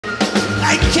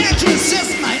I can't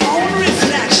resist my own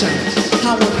reflection.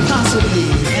 How would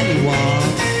possibly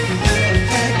anyone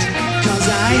perfect? 'Cause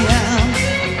I am.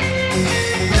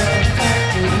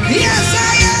 Yes,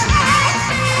 I am.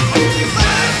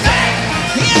 Perfect.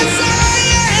 Yes, I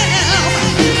am.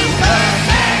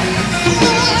 Perfect.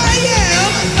 Oh, I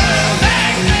am.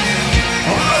 Perfect.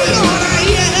 Oh, Lord, I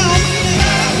am.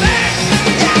 Perfect.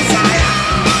 Yes, I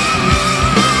am.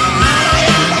 I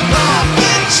am a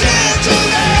perfect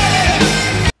gentleman.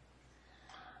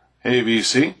 Hey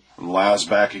VC, Laz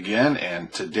back again,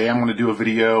 and today I'm going to do a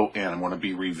video and I'm going to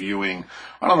be reviewing,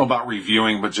 I don't know about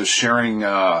reviewing, but just sharing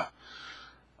my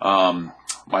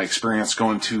experience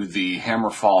going to the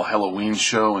Hammerfall Helloween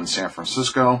show in San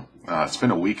Francisco. It's been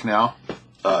a week now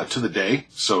to the day,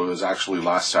 so it was actually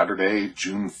last Saturday,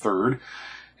 June 3rd,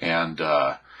 and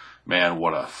man,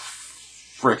 what a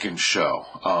frickin' show.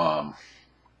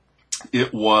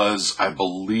 It was, I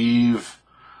believe,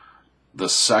 the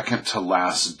second to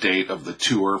last date of the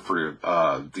tour for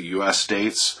the US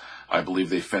dates. I believe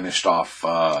they finished off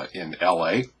in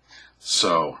LA.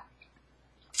 So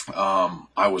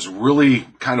I was really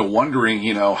kind of wondering,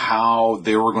 you know, how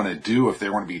they were going to do, if they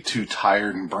were going to be too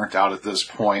tired and burnt out at this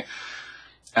point.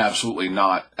 Absolutely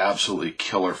not. Absolutely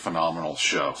killer, phenomenal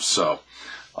show. So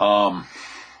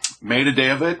made a day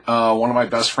of it. One of my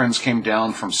best friends came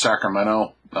down from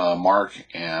Sacramento, Mark,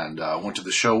 and went to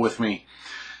the show with me.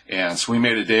 And so we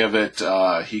made a day of it.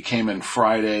 He came in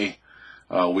Friday.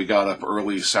 We got up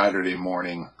early Saturday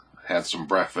morning, had some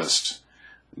breakfast,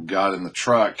 got in the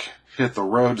truck, hit the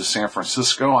road to San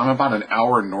Francisco. I'm about an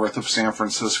hour north of San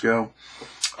Francisco,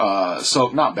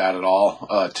 so not bad at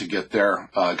all to get there.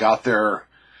 Got there,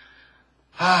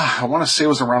 I want to say it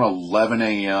was around 11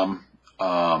 a.m.,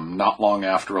 not long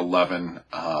after 11,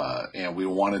 and we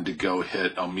wanted to go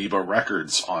hit Amoeba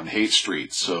Records on Haight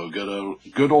Street. So good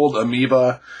old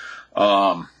Amoeba.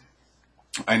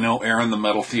 I know Aaron, the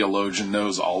metal theologian,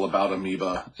 knows all about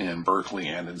Amoeba in Berkeley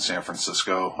and in San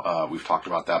Francisco. We've talked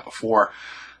about that before.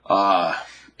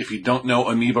 If you don't know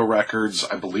Amoeba Records,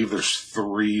 I believe there's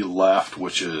 3 left,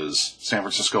 which is San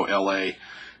Francisco,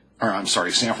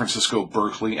 San Francisco,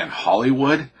 Berkeley, and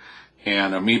Hollywood.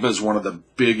 And Amoeba is one of the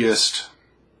biggest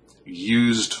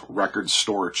used record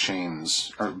store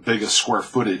chains, or biggest square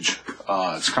footage.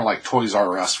 It's kind of like Toys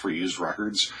R Us for used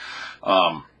records.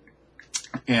 So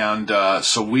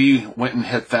we went and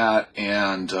hit that,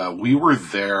 and we were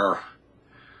there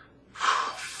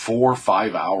 4 or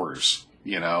 5 hours.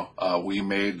 You know, we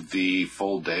made the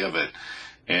full day of it.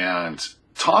 And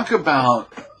talk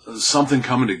about something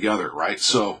coming together, right?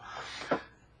 So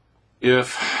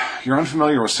if you're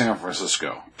unfamiliar with San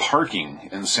Francisco, parking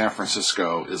in San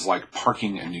Francisco is like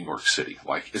parking in New York City.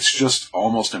 Like, it's just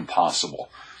almost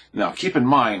impossible. Now, keep in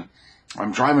mind,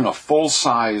 I'm driving a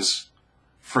full-size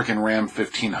frickin' Ram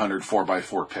 1500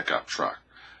 4x4 pickup truck,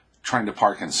 trying to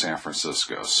park in San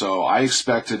Francisco. So I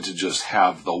expected to just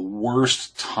have the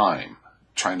worst time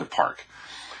trying to park.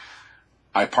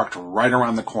 I parked right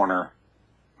around the corner.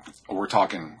 We're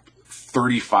talking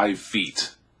 35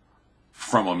 feet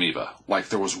from Amoeba. Like,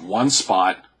 there was one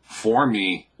spot for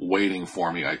me, waiting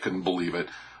for me. I couldn't believe it.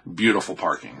 Beautiful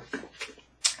parking.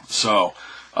 So,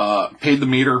 paid the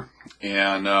meter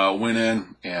and went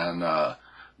in and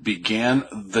began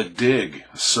the dig.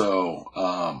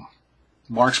 So,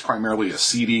 Mark's primarily a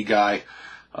CD guy.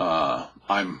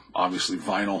 I'm obviously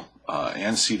vinyl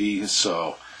and CDs.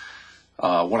 So,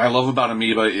 what I love about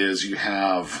Amoeba is you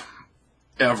have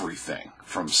everything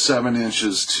from 7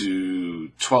 inches to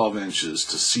 12 inches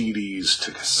to CDs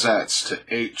to cassettes to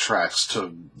 8 tracks to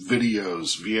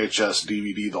videos, VHS,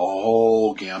 DVD, the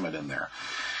whole gamut in there.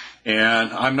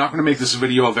 And I'm not going to make this a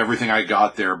video of everything I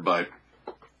got there, but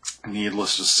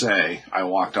needless to say, I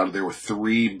walked out of there with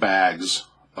 3 bags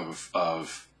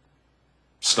of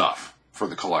stuff for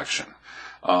the collection.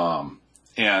 And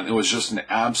it was just an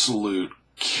absolute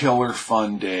killer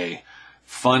fun day.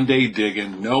 Fun day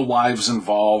digging, no wives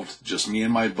involved, just me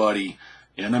and my buddy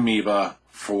in Amoeba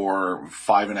for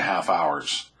 5.5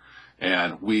 hours.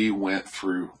 And we went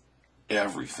through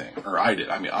everything, or I did.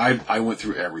 I mean, I went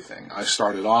through everything. I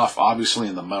started off, obviously,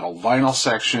 in the metal vinyl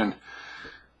section,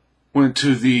 went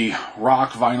to the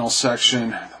rock vinyl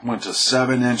section, went to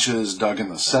 7 inches, dug in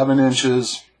the 7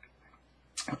 inches,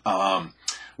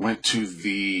 went to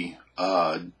the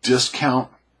discount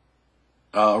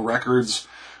records,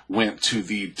 went to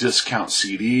the discount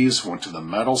CDs, went to the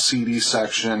metal CD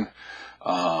section,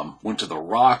 went to the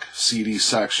rock CD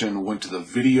section, went to the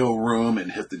video room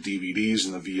and hit the DVDs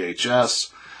and the VHS,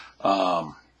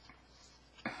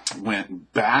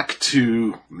 went back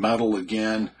to metal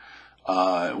again,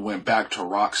 went back to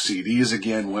rock CDs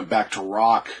again, went back to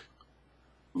rock,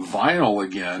 vinyl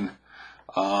again,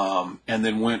 and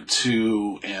then went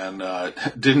to, and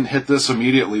didn't hit this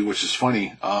immediately, which is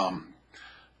funny,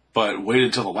 but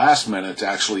waited till the last minute to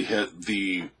actually hit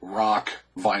the rock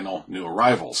vinyl new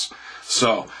arrivals.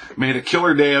 So made a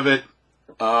killer day of it.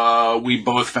 We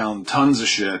both found tons of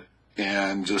shit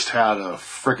and just had a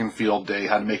frickin' field day.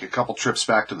 Had to make a couple trips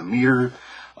back to the meter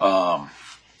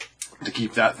to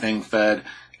keep that thing fed,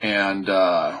 and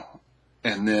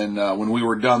then when we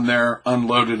were done there,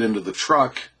 unloaded into the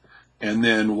truck, and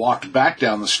then walked back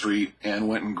down the street and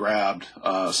went and grabbed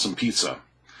some pizza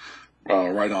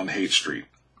right on Haight Street.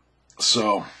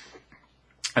 So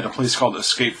at a place called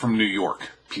Escape from New York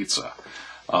Pizza.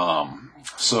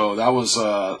 So that was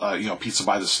pizza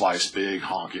by the slice, big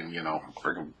honking,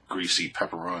 friggin' greasy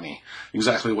pepperoni,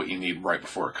 exactly what you need right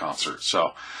before a concert.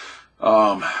 So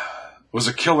it was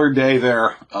a killer day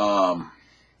there.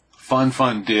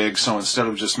 Fun dig. So instead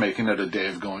of just making it a day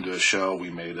of going to a show, we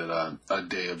made it a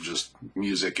day of just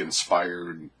music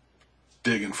inspired,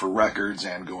 digging for records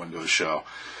and going to a show.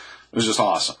 It was just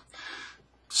awesome.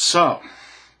 So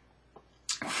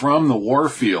from the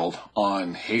Warfield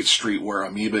on Haight Street, where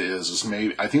Amoeba is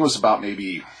maybe, I think it was about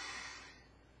maybe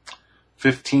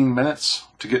 15 minutes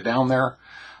to get down there,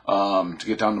 to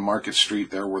get down to Market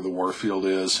Street there where the Warfield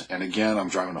is. And again, I'm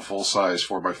driving a full-size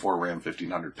 4x4 Ram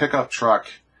 1500 pickup truck.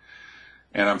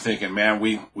 And I'm thinking, man,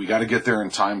 we got to get there in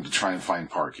time to try and find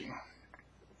parking.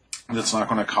 That's not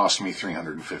going to cost me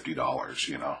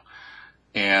 $350,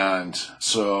 And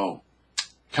so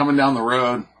coming down the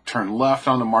road, turn left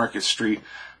onto Market Street,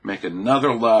 make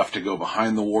another left to go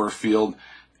behind the Warfield,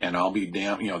 and I'll be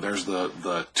damn, there's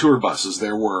the tour buses.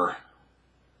 There were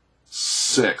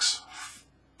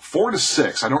 4 to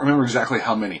 6. I don't remember exactly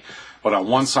how many, but on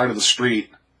one side of the street,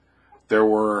 there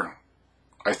were,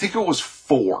 I think it was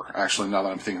 4, actually, now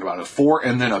that I'm thinking about it. 4,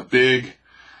 and then a big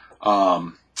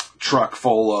truck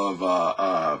full of,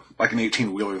 like an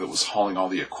 18-wheeler that was hauling all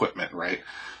the equipment, right?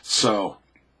 So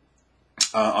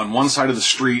on one side of the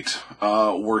street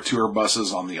were tour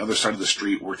buses. On the other side of the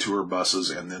street were tour buses,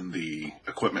 and then the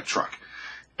equipment truck.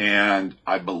 And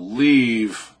I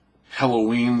believe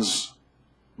Helloween's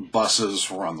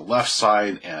buses were on the left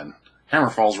side, and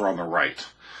Hammerfall's were on the right.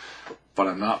 But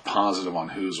I'm not positive on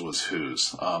whose was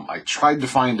whose. I tried to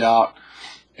find out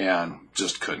and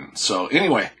just couldn't. So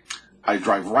anyway, I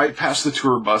drive right past the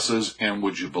tour buses, and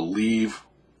would you believe,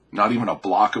 not even a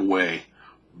block away,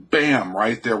 bam,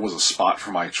 right there was a spot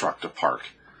for my truck to park.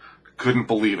 Couldn't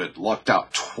believe it. Lucked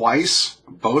out twice,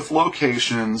 both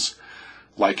locations,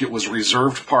 like it was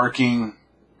reserved parking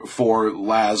for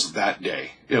Laz that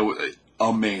day. It was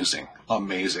amazing.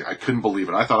 Amazing. I couldn't believe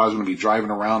it. I thought I was going to be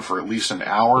driving around for at least an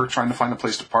hour trying to find a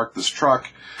place to park this truck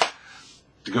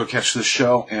to go catch this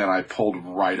show, and I pulled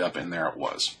right up, and there it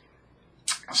was.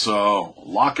 So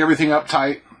lock everything up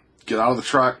tight, get out of the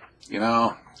truck,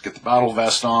 get the battle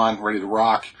vest on, ready to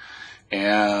rock,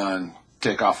 and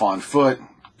take off on foot,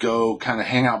 go kind of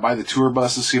hang out by the tour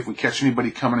buses, see if we catch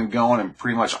anybody coming and going, and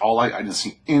pretty much I didn't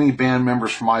see any band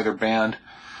members from either band.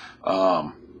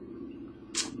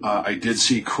 I did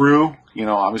see crew,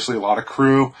 obviously a lot of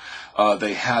crew.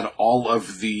 They had all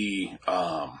of the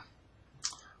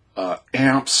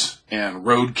amps and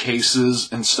road cases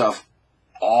and stuff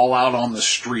all out on the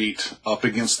street up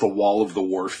against the wall of the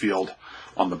Warfield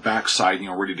on the backside,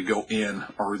 ready to go in,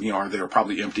 or, they were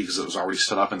probably empty because it was already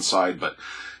set up inside, but,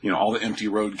 all the empty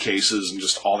road cases and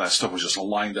just all that stuff was just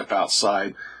lined up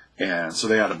outside. And so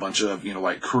they had a bunch of,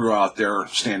 crew out there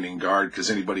standing guard because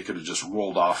anybody could have just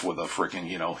rolled off with a freaking,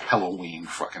 Helloween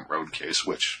fucking road case,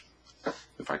 which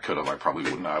if I could have, I probably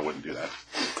wouldn't. I wouldn't do that.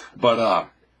 But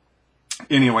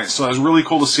anyway, so it was really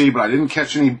cool to see, but I didn't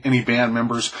catch any band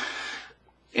members.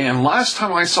 And last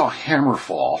time I saw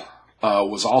Hammerfall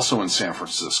was also in San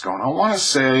Francisco, and I want to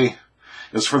say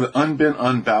it was for the Unbent,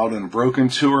 Unbowed, Unbroken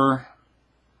tour,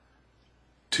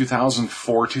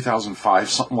 2004, 2005,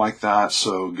 something like that.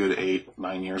 So good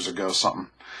 8-9 years ago, something.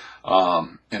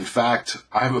 In fact,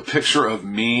 I have a picture of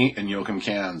me and Joachim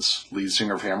Cans, lead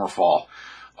singer of Hammerfall,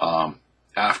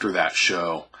 after that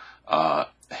show,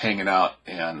 hanging out,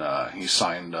 and he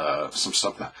signed some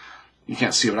stuff that you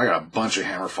can't see, but I got a bunch of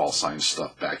Hammerfall signed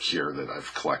stuff back here that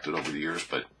I've collected over the years.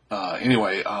 But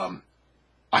anyway, I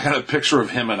got a picture of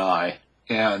him and I.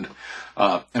 And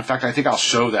in fact, I think I'll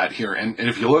show that here. And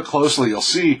if you look closely, you'll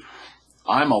see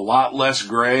I'm a lot less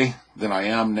gray than I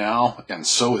am now, and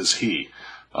so is he.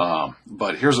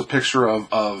 But here's a picture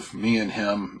of me and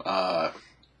him,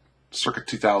 circa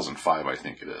 2005, I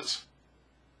think it is.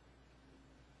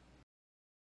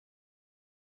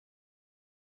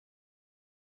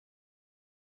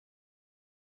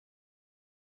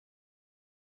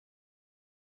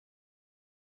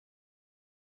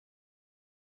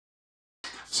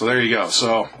 So there you go.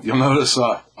 So you'll notice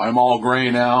I'm all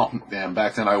gray now, and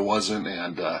back then I wasn't.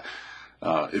 And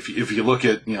if you look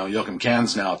at Joachim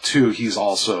Cans now too, he's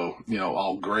also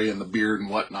all gray in the beard and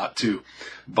whatnot too.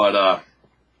 But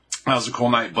that was a cool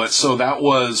night. But so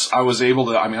I was able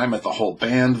to. I mean, I met the whole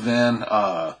band then.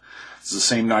 It's the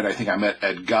same night I think I met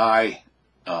Ed Guy,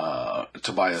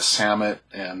 Tobias Sammet,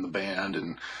 and the band,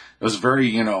 and it was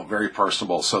very very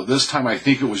personable. So this time I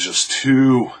think it was just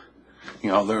too.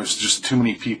 There was just too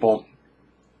many people,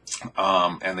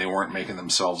 and they weren't making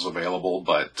themselves available,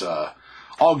 but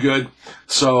all good.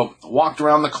 So walked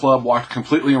around the club, walked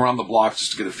completely around the block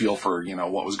just to get a feel for,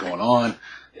 what was going on,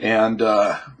 and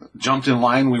jumped in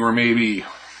line. We were maybe,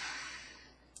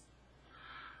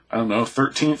 I don't know,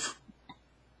 13th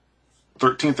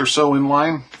or so in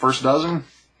line, first dozen,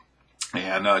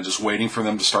 and just waiting for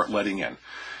them to start letting in.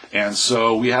 And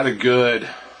so we had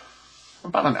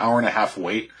about an hour and a half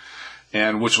wait.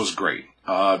 And which was great,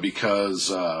 because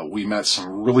we met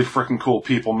some really freaking cool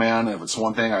people, man. And if it's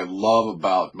one thing I love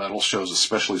about metal shows,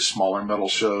 especially smaller metal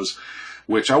shows,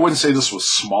 which I wouldn't say this was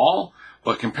small,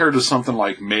 but compared to something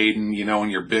like Maiden,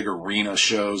 and your big arena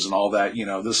shows and all that,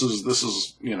 this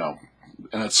is, and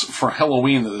it's for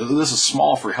Helloween. This is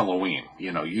small for Helloween.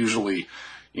 Usually,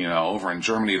 over in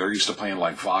Germany, they're used to playing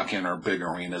like Wacken or big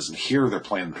arenas, and here they're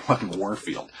playing fucking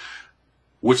Warfield.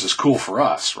 Which is cool for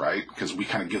us, right? Because we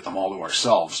kind of get them all to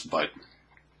ourselves, but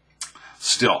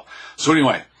still. So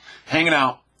anyway, hanging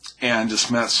out and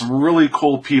just met some really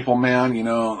cool people, man.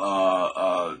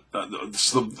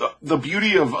 The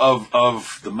beauty of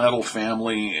the metal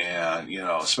family, and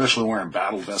especially wearing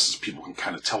battle vests, people can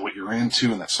kind of tell what you're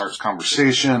into, and that starts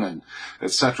conversation, and et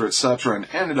cetera, and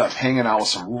ended up hanging out with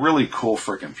some really cool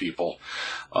freaking people.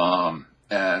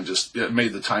 And just it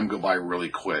made the time go by really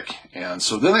quick. And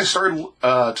so then they started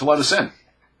to let us in.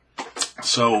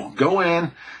 So go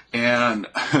in, and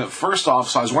first off,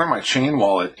 so I was wearing my chain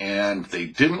wallet, and they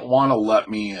didn't want to let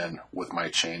me in with my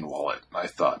chain wallet. I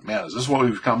thought, man, is this what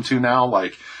we've come to now?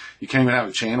 Like, you can't even have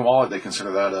a chain wallet? They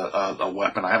consider that a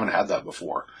weapon? I haven't had that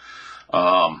before.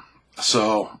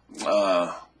 So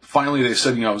finally they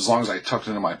said, as long as I tucked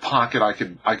it into my pocket, I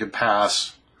could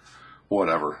pass.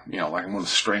 Whatever, like I'm going to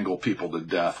strangle people to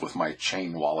death with my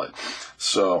chain wallet.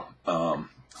 So,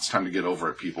 it's time to get over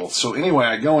it, people. So anyway,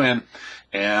 I go in,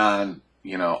 and,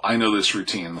 I know this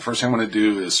routine. The first thing I'm going to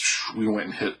do is we went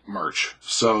and hit merch.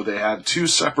 So they had two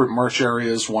separate merch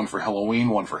areas, one for Helloween,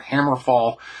 one for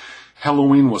Hammerfall.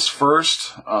 Helloween was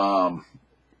first, and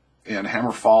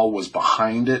Hammerfall was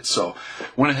behind it. So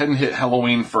went ahead and hit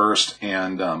Helloween first,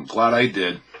 and glad I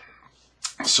did.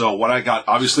 So what I got,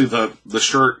 obviously the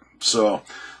shirt. So,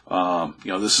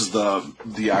 this is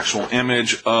the actual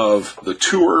image of the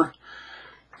tour.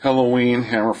 Helloween,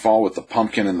 Hammerfall with the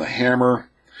pumpkin and the hammer.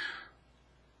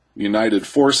 United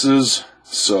Forces.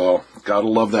 So, gotta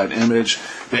love that image.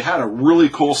 They had a really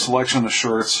cool selection of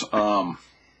shirts. I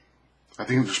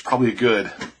think there's probably a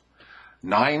good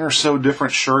 9 or so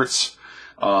different shirts.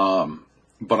 But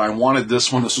I wanted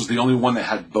this one. This was the only one that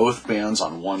had both bands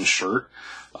on one shirt.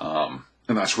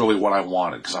 And that's really what I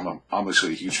wanted, because I'm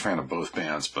obviously a huge fan of both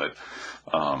bands, but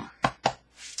I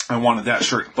wanted that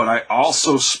shirt. But I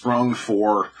also sprung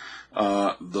for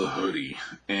the hoodie.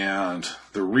 And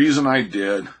the reason I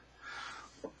did,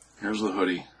 here's the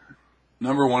hoodie.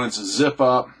 Number one, it's a zip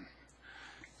up.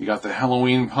 You got the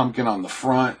Helloween pumpkin on the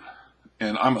front.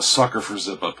 And I'm a sucker for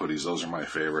zip up hoodies. Those are my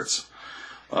favorites.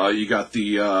 You got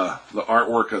the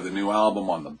artwork of the new album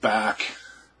on the back.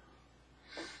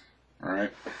 All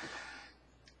right.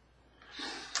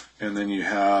 And then you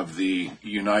have the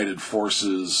United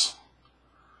Forces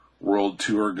World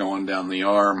Tour going down the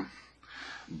arm.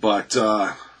 But,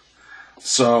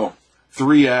 so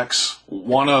 3X,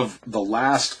 one of the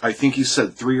last, I think he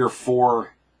said 3 or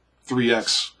 4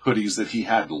 3X hoodies that he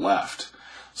had left.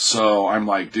 So I'm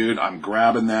like, dude, I'm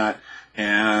grabbing that.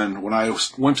 And when I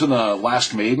went to the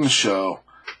last Maiden show,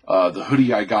 the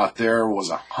hoodie I got there was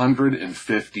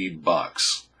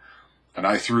 $150. And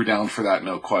I threw down for that,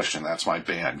 no question. That's my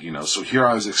band, So here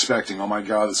I was expecting, oh my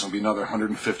God, it's going to be another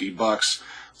 $150,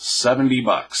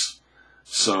 $70.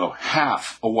 So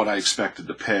half of what I expected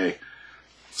to pay.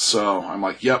 So I'm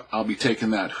like, yep, I'll be taking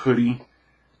that hoodie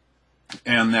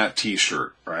and that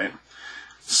t-shirt, right?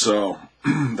 So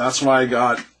that's what I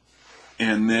got.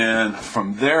 And then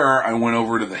from there, I went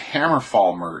over to the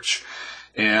Hammerfall merch.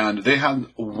 And they had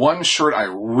one shirt I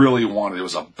really wanted. It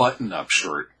was a button-up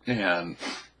shirt. And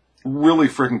really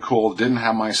freaking cool. Didn't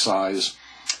have my size.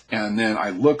 And then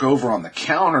I look over on the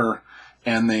counter,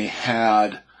 and they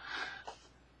had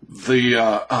the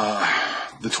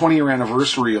 20-year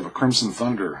anniversary of A Crimson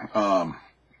Thunder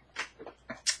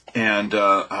And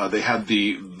they had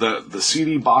the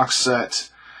CD box set,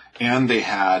 and they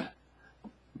had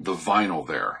the vinyl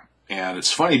there. And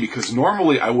it's funny because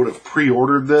normally I would have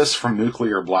pre-ordered this from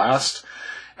Nuclear Blast,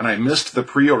 and I missed the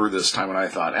pre-order this time, and I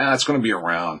thought, it's going to be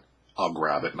around. I'll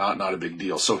grab it. Not a big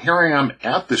deal. So here I am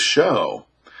at the show,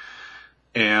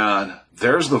 and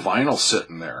there's the vinyl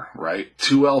sitting there, right?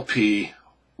 2LP,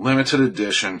 limited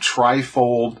edition,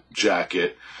 trifold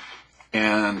jacket,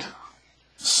 and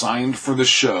signed for the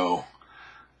show.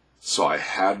 So I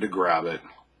had to grab it,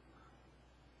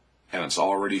 and it's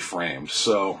already framed.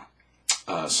 So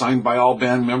signed by all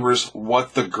band members.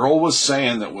 What the girl was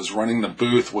saying that was running the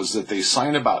booth was that they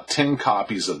sign about 10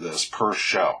 copies of this per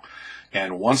show.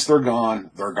 And once they're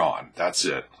gone, they're gone. That's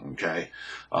it. Okay.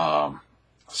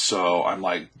 So I'm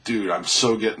like, dude, I'm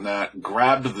so getting that.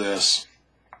 Grabbed this,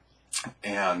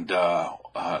 and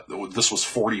this was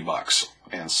 $40.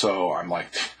 And so I'm like,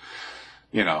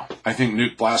 you know, I think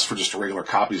Nuke Blast for just a regular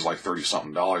copy is like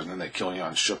 $30-something, and then they kill you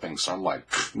on shipping. So I'm like,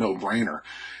 no brainer.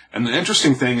 And the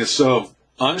interesting thing is, so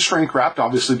unshrink wrapped,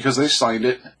 obviously, because they signed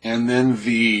it, and then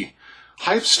the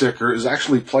hype sticker is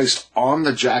actually placed on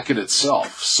the jacket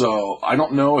itself. So I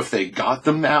don't know if they got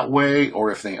them that way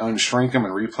or if they unshrink them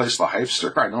and replace the hype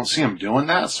sticker. I don't see them doing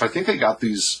that. So I think they got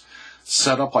these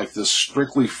set up like this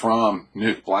strictly from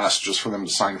Nuke Blast just for them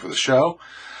to sign for the show.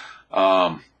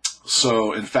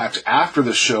 So in fact, after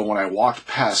the show, when I walked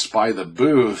past by the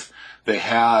booth, they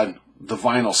had the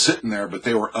vinyl sitting there, but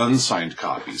they were unsigned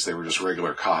copies. They were just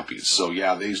regular copies. So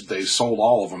yeah, they sold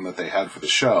all of them that they had for the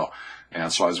show.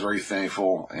 And so I was very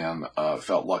thankful and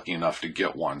felt lucky enough to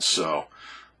get one. So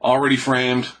already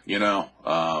framed, you know,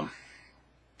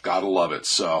 gotta love it.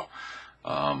 So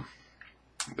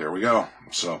there we go.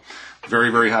 So very,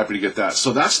 very happy to get that.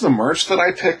 So that's the merch that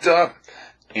I picked up.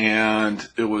 And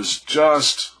it was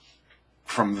just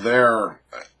from there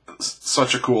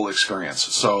such a cool experience.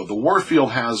 So the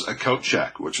Warfield has a coat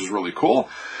check, which is really cool.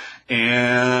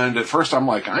 And at first I'm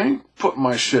like, I ain't putting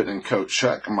my shit in coat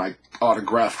check. My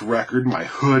autographed record, my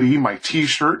hoodie, my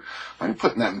t-shirt, I ain't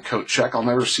putting that in coat check. I'll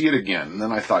never see it again. And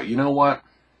then I thought, you know what?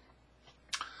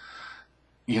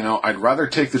 You know, I'd rather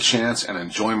take the chance and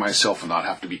enjoy myself and not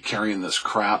have to be carrying this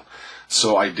crap.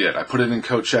 So I did. I put it in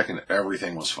coat check and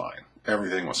everything was fine.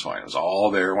 Everything was fine. It was all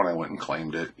there when I went and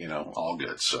claimed it, you know, all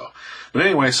good. So, but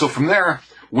anyway, so from there,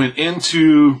 we had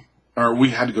to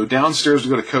go downstairs to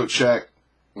go to coat check,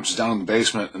 which is down in the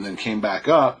basement, and then came back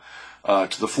up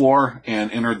to the floor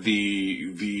and entered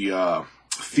the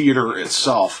theater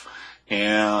itself.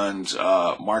 And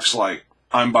Mark's like,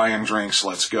 I'm buying drinks,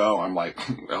 let's go. I'm like,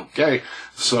 okay.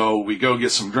 So we go get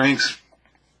some drinks,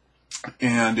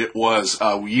 and it was,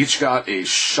 we each got a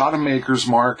shot of Maker's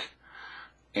Mark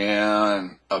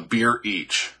and a beer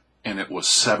each, and it was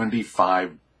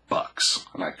 $75.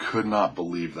 And I could not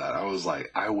believe that. I was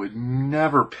like, I would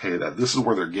never pay that. This is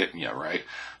where they're getting you, right?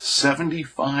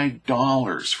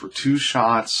 $75 for 2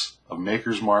 shots of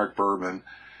Maker's Mark bourbon,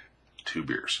 2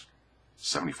 beers.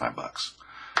 $75.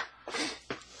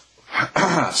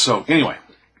 So anyway,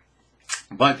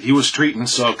 but he was treating,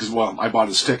 so, because, well, I bought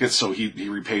his ticket, so he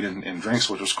repaid in drinks,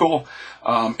 which was cool.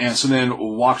 And so then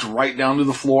walked right down to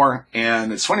the floor,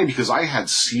 and it's funny because I had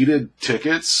seated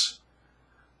tickets,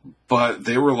 but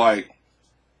they were like,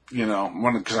 you know,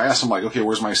 because I asked them, like, okay,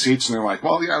 where's my seats? And they're like,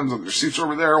 well, yeah, there's seats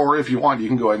over there, or if you want, you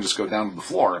can go ahead and just go down to the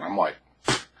floor. And I'm like,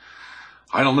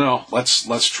 I don't know,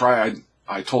 let's try.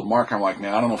 I told Mark, I'm like,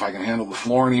 man, I don't know if I can handle the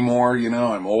floor anymore, you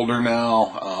know, I'm older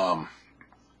now,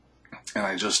 and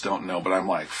I just don't know, but I'm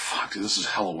like, fuck, dude, this is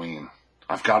Helloween.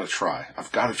 I've got to try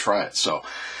it. So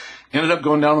ended up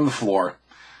going down on the floor,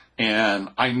 and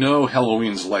I know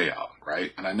Helloween's layout,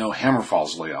 right? And I know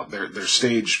Hammerfall's layout. Their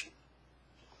stage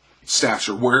staffs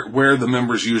are where the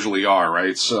members usually are,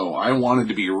 right? So I wanted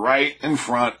to be right in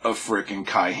front of frickin'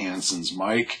 Kai Hansen's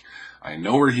mic. I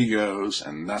know where he goes,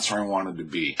 and that's where I wanted to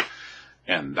be.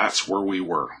 And that's where we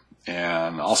were.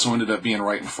 And also ended up being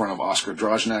right in front of Oscar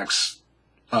Drozniak's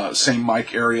same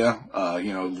mic area,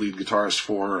 you know, lead guitarist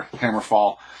for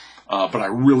Hammerfall. But I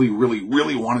really, really,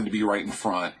 really wanted to be right in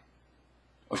front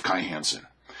of Kai Hansen.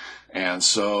 And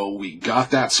so we got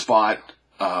that spot.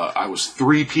 I was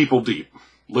 3 people deep,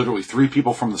 literally 3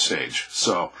 people from the stage.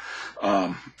 So,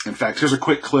 in fact, here's a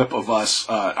quick clip of us.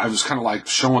 I was kind of like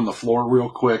showing the floor real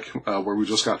quick, where we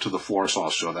just got to the floor. So I'll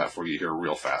show that for you here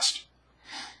real fast.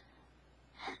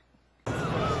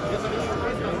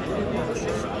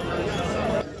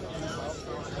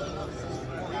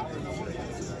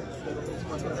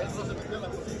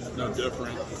 No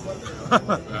different.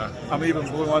 Yeah. I'm even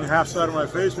blue on half side of my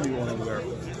face when you went over there.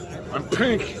 I'm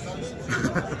pink.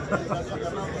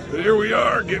 Here we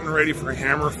are, getting ready for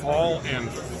Hammerfall and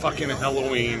fucking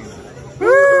Helloween.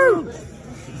 Woo!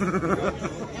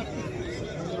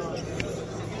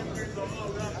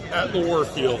 At the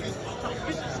Warfield.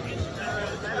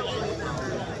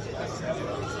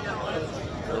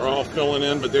 They're all filling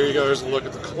in, but there you go. There's a look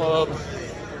at the club.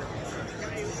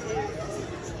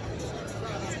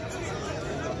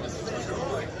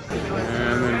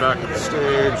 And then back at the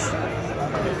stage.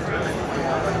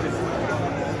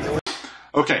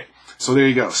 Okay, so there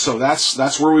you go. So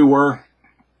that's where we were.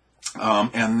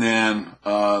 And then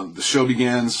the show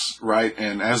begins, right?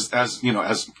 And as you know,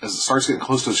 as it starts getting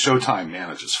close to the showtime, man,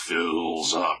 it just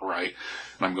fills up, right?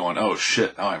 And I'm going, oh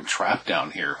shit, now I'm trapped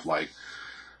down here. Like,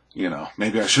 you know,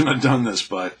 maybe I shouldn't have done this,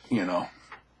 but you know,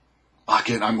 fuck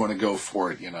it, I'm going to go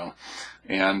for it, you know.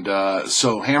 And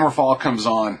so Hammerfall comes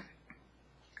on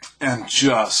and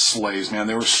just slays, man.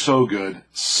 They were so good,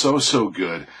 so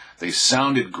good. They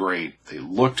sounded great. They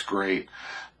looked great.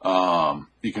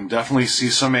 You can definitely see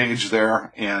some age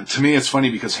there. And to me, it's funny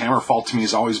because Hammerfall to me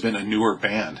has always been a newer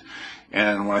band.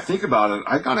 And when I think about it,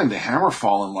 I got into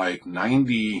Hammerfall in like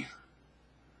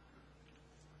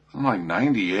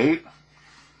 98,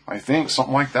 I think,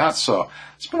 something like that. So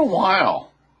it's been a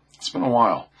while.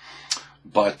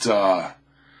 But,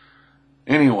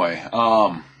 anyway,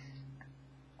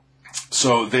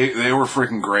 so they were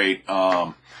freaking great.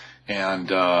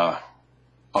 And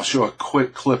I'll show a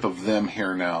quick clip of them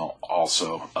here now,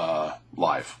 also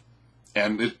live,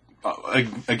 and it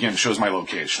again shows my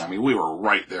location. I mean, we were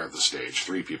right there at the stage,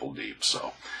 3 people deep.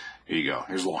 So here you go.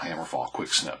 Here's a little Hammerfall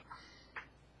quick snip.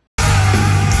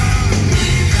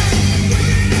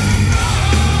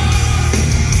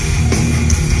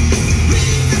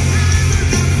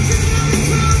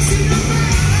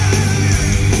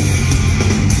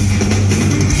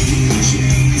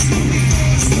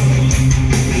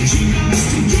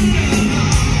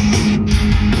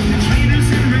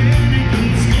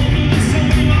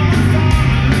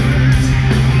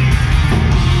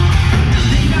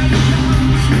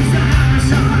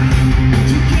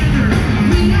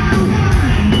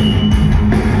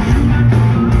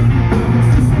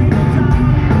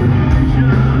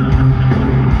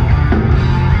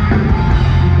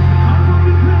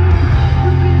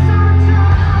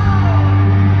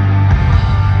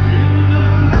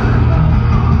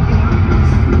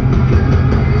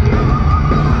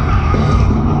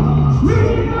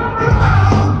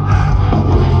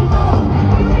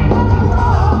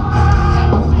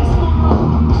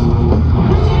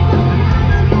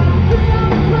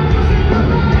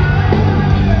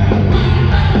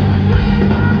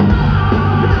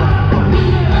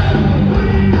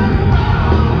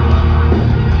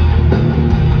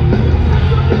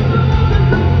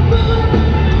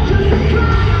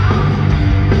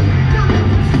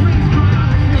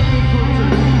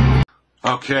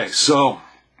 Okay, so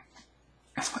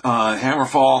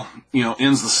Hammerfall, you know,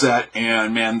 ends the set,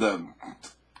 and man, the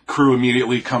crew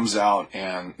immediately comes out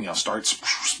and, you know, starts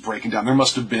breaking down. There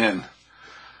must have been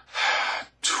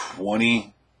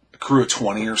a crew of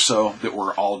 20 or so that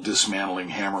were all dismantling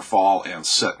Hammerfall and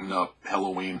setting up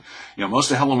Helloween. You know,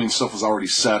 most of Helloween stuff was already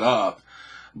set up,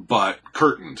 but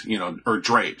curtained, you know, or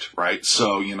draped, right?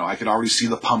 So, you know, I could already see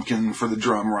the pumpkin for the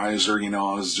drum riser, you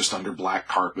know, I was just under black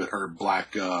carpet or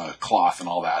black cloth and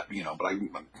all that, you know, but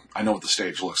I know what the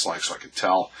stage looks like, so I could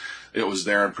tell it was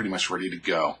there and pretty much ready to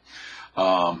go.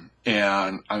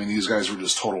 And I mean, these guys were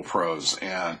just total pros,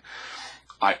 and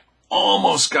I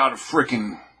almost got a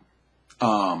freaking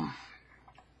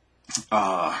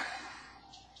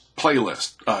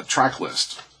track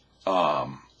list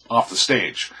off the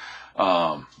stage.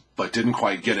 But didn't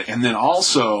quite get it. And then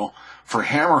also for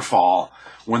Hammerfall,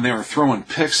 when they were throwing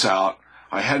picks out,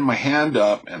 I had my hand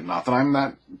up, and not that I'm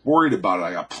not worried about it.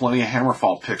 I got plenty of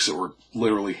Hammerfall picks that were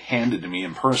literally handed to me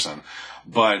in person.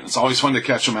 But it's always fun to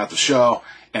catch them at the show.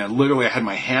 And literally I had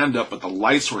my hand up, but the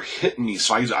lights were hitting me.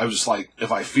 So I was just like,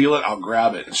 if I feel it, I'll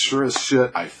grab it. And sure as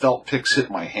shit, I felt picks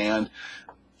hit my hand,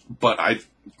 but I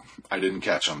didn't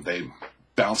catch them. They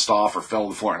bounced off or fell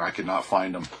to the floor, and I could not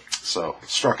find them. So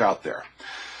struck out there.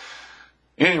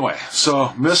 Anyway,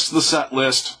 so missed the set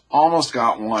list, almost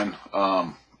got one,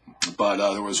 but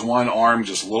there was one arm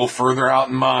just a little further out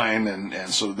in mine, and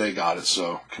so they got it.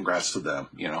 So congrats to them,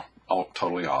 you know, all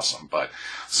totally awesome. But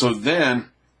so then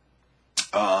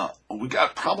we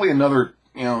got probably another,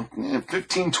 you know,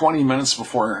 15, 20 minutes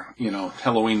before, you know,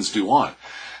 Helloween's due on.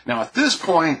 Now at this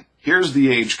point, here's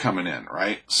the age coming in,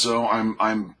 right? So I'm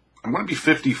going to be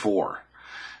 54.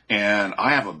 And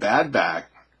I have a bad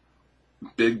back,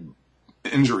 big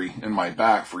injury in my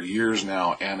back for years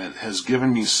now, and it has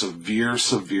given me severe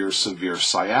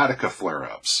sciatica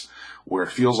flare-ups where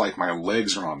it feels like my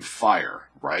legs are on fire,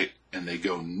 right? And they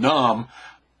go numb,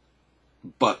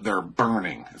 but they're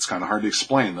burning. It's kind of hard to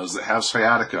explain. Those that have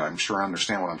sciatica, I'm sure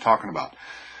understand what I'm talking about.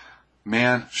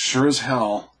 Man, sure as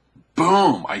hell,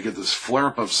 boom, I get this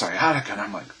flare-up of sciatica, and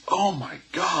I'm like, oh my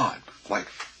God, like,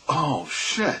 oh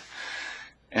shit.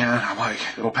 And I'm like,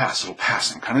 it'll pass. I'm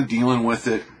kind of dealing with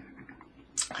it.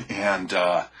 And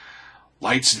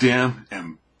lights dim,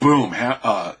 and boom,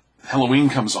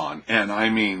 Helloween comes on. And I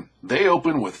mean, they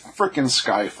open with frickin'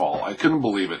 Skyfall. I couldn't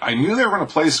believe it. I knew they were going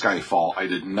to play Skyfall. I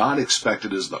did not expect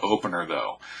it as the opener,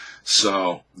 though.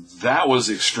 So that was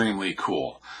extremely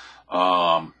cool.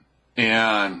 And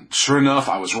sure enough,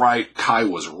 I was right. Kai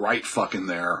was right fucking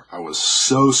there. I was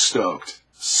so stoked.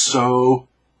 So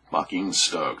fucking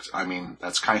stoked. I mean,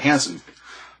 that's Kai Hansen.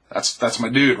 That's my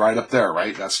dude right up there,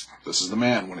 right? This is the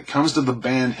man. When it comes to the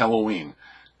band Helloween,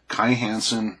 Kai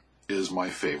Hansen is my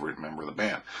favorite member of the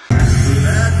band.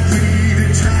 Let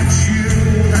me touch you,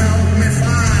 help me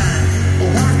find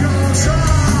what goes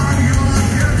on your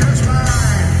future's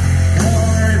mind.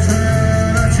 Your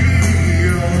eternity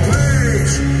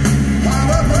awaits on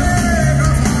the brink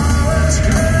of our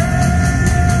escape.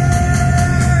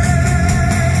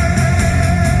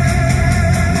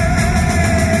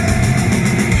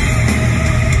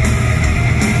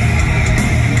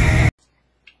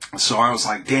 So I was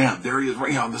like, damn, there he is,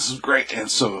 you know, this is great.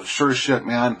 And so, sure as shit,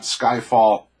 man,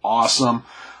 Skyfall, awesome.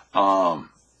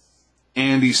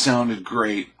 Andy sounded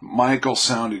great. Michael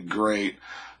sounded great.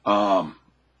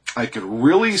 I could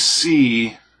really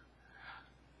see,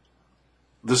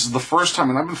 this is the first time,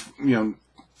 and I've been, you know,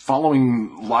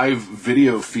 following live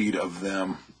video feed of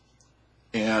them,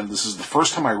 and this is the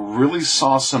first time I really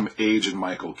saw some age in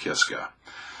Michael Kiske.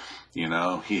 You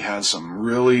know, he had some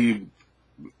really,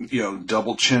 you know,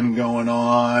 double chin going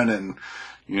on, and,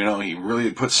 you know, he really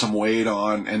had put some weight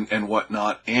on and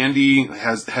whatnot. Andy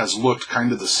has looked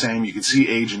kind of the same. You can see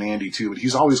age in Andy too, but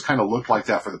he's always kind of looked like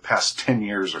that for the past 10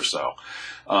 years or so.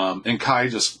 And Kai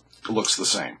just looks the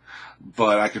same.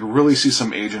 But I could really see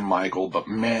some age in Michael, but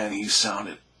man, he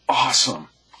sounded awesome.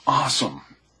 Awesome.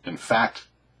 In fact,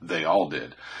 they all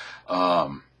did.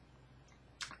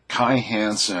 Kai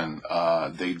Hansen,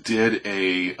 they did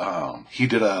he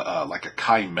did like a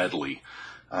Kai medley,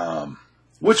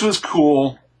 which was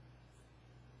cool,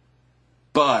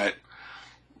 but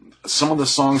some of the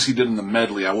songs he did in the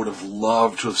medley, I would have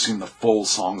loved to have seen the full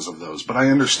songs of those, but I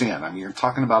understand. I mean, you're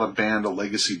talking about a band, a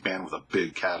legacy band with a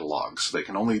big catalog, so they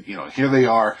can only, you know, here they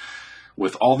are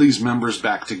with all these members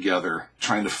back together,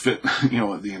 trying to fit, you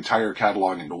know, the entire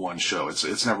catalog into one show.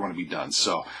 It's never going to be done.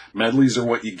 So medleys are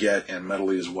what you get, and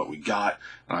medley is what we got,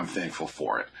 and I'm thankful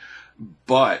for it.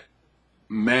 But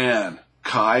man,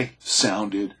 Kai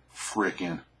sounded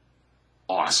freaking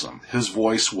awesome. His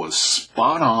voice was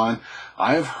spot on.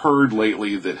 I've heard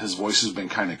lately that his voice has been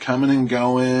kind of coming and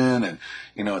going, and,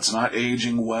 you know, it's not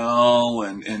aging well,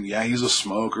 and yeah, he's a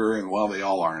smoker, and well, they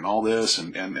all are, and all this,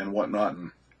 and whatnot,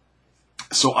 and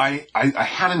so I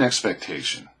had an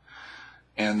expectation,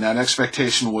 and that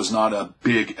expectation was not a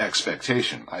big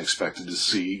expectation. I expected to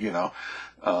see, you know,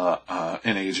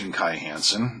 an aging Kai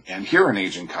Hansen and hear an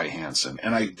aging Kai Hansen,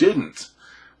 and I didn't,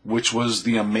 which was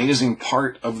the amazing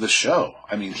part of the show.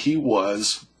 I mean, he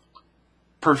was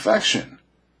perfection.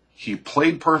 He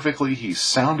played perfectly. He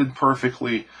sounded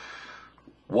perfectly.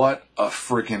 What a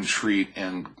freaking treat,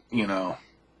 and, you know,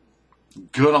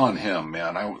 good on him,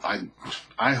 man.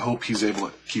 I hope he's able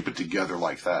to keep it together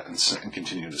like that and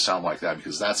continue to sound like that,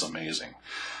 because that's amazing.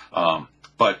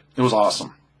 But it was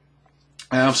awesome.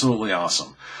 Absolutely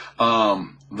awesome.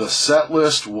 The set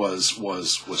list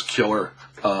was killer.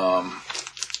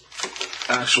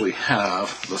 Actually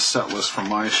have the set list from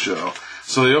my show.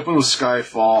 So they open with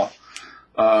Skyfall.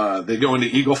 They go into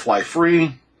Eagle Fly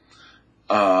Free.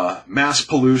 Mass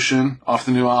Pollution off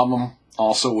the new album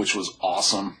also, which was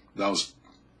awesome. That was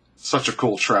such a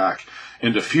cool track.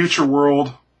 Into Future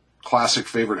World, classic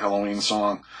favorite Helloween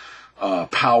song.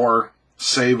 Power,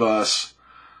 Save Us,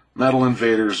 Metal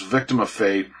Invaders, Victim of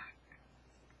Fate,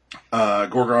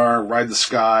 Gorgar, Ride the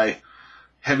Sky,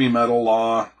 Heavy Metal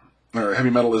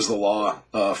is the Law,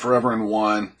 Forever in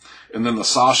One, and then the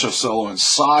Sasha solo. And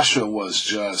Sasha was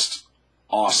just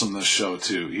awesome this show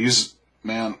too.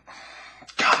 Man,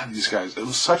 God, these guys, it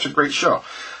was such a great show.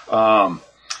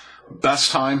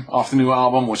 Best Time off the new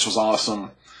album, which was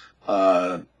awesome.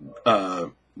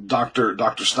 Dr.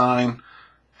 Stein,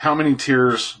 How Many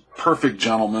Tears, Perfect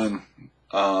Gentleman,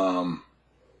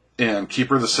 and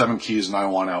Keeper of the Seven Keys and I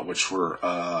Want Out, which were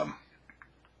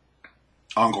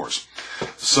Encores.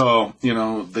 So, you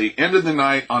know, they ended the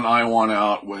night on I Want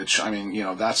Out, which, I mean, you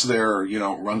know, that's their, you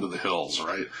know, Run to the Hills,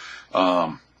 right?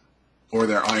 Or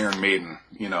their Iron Maiden,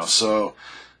 you know, so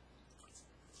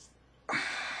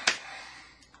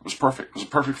it was perfect. It was a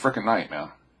perfect frickin' night,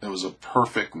 man. It was a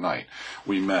perfect night.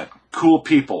 We met cool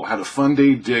people, had a fun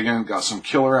day digging, got some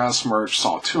killer-ass merch,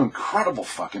 saw 2 incredible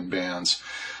fucking bands.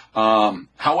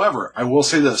 However, I will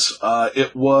say this,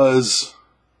 it was...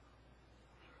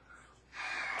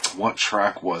 What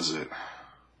track was it?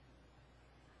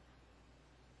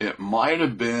 It might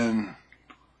have been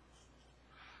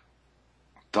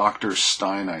Dr.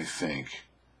 Stein, I think.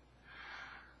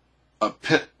 A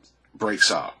pit breaks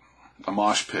out. A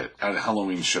mosh pit at a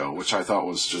Helloween show, which I thought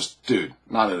was just, dude,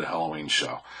 not at a Helloween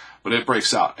show. But it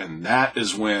breaks out. And that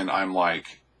is when I'm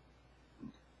like,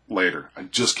 later. I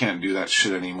just can't do that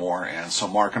shit anymore. And so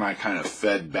Mark and I kind of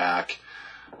fed back,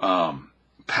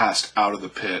 passed out of the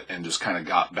pit and just kind of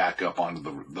got back up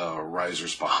onto the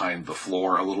risers behind the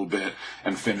floor a little bit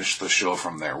and finished the show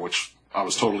from there, which I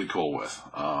was totally cool with.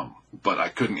 But I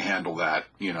couldn't handle that,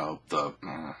 you know,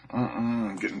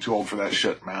 getting too old for that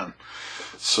shit, man.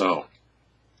 So,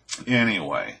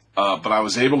 anyway, but I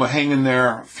was able to hang in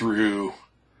there through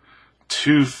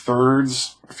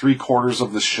 2/3, 3/4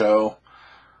 of the show,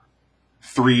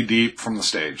 3 deep from the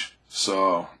stage.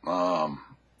 So,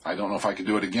 I don't know if I could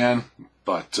do it again,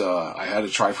 but I had to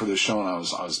try for this show, and I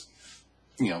was,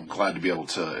 you know, glad to be able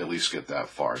to at least get that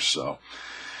far. So,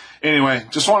 anyway,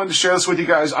 just wanted to share this with you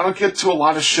guys. I don't get to a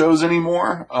lot of shows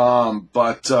anymore,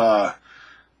 but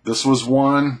this was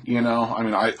one, you know. I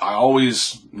mean, I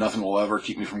always, nothing will ever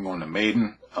keep me from going to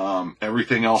Maiden.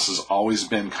 Everything else has always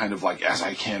been kind of like as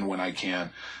I can, when I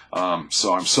can.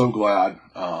 So I'm so glad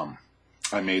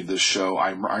I made this show.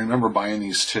 I remember buying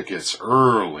these tickets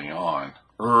early on.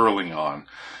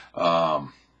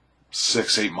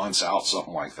 6-8 months out,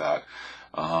 something like that.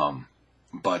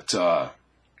 But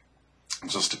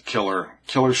just a killer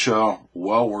show.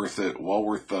 Well worth it. Well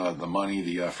worth the money,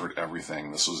 the effort,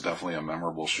 everything. This was definitely a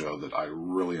memorable show that I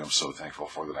really am so thankful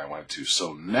for that I went to.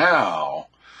 So now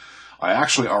I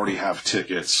actually already have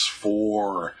tickets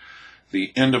for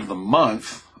the end of the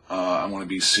month. I want to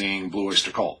be seeing Blue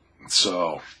Oyster Cult.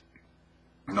 So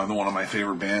another one of my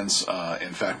favorite bands.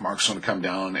 In fact, Mark's going to come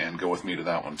down and go with me to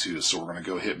that one too. So we're going to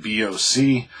go hit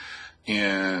BOC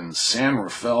in San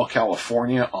Rafael,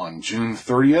 California on June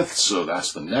 30th. So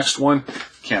that's the next one.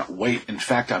 Can't wait. In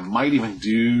fact, I might even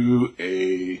do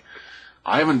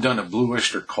I haven't done a Blue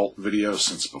Oyster Cult video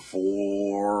since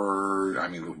before, I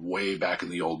mean, way back in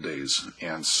the old days.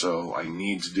 And so I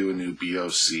need to do a new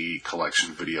BOC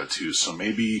collection video too. So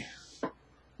maybe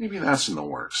that's in the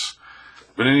works.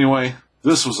 But anyway,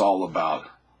 this was all about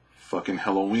fucking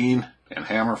Helloween and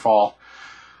Hammerfall.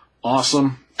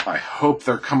 Awesome. I hope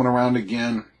they're coming around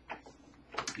again.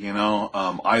 You know,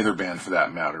 either band for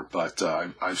that matter. But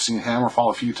I've seen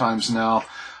Hammerfall a few times now.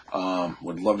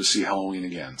 Would love to see Helloween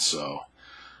again. So,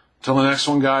 till the next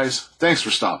one, guys. Thanks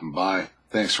for stopping by.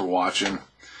 Thanks for watching.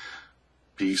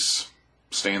 Peace.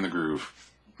 Stay in the groove.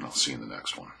 And I'll see you in the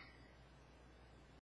next one.